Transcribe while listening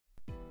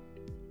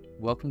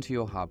Welcome to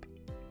your hub.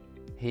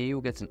 Here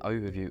you'll get an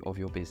overview of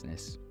your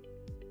business.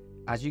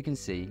 As you can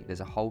see,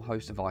 there's a whole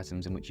host of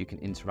items in which you can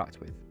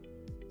interact with.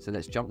 So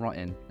let's jump right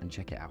in and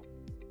check it out.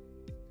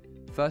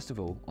 First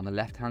of all, on the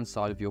left-hand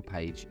side of your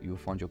page, you will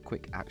find your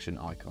quick action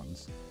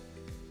icons.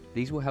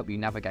 These will help you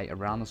navigate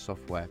around the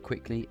software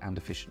quickly and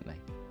efficiently.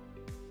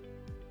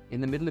 In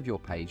the middle of your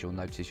page, you'll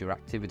notice your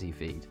activity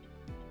feed.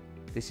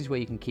 This is where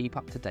you can keep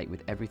up to date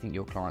with everything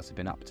your clients have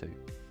been up to.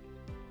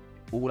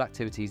 All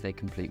activities they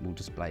complete will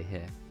display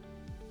here.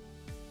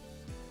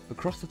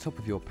 Across the top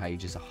of your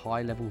page is a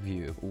high-level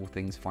view of all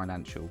things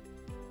financial,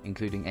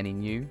 including any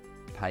new,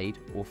 paid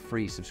or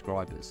free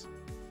subscribers,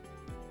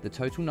 the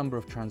total number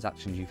of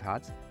transactions you've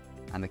had,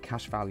 and the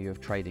cash value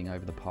of trading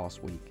over the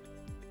past week.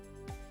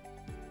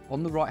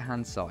 On the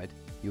right-hand side,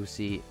 you'll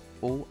see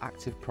all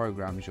active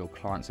programs your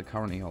clients are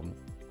currently on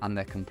and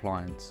their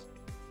compliance.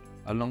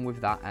 Along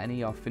with that,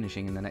 any are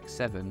finishing in the next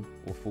 7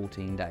 or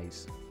 14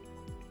 days.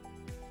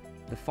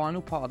 The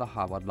final part of the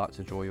hub I'd like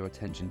to draw your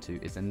attention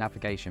to is the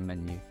navigation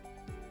menu,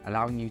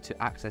 allowing you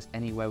to access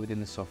anywhere within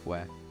the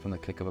software from the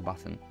click of a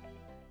button.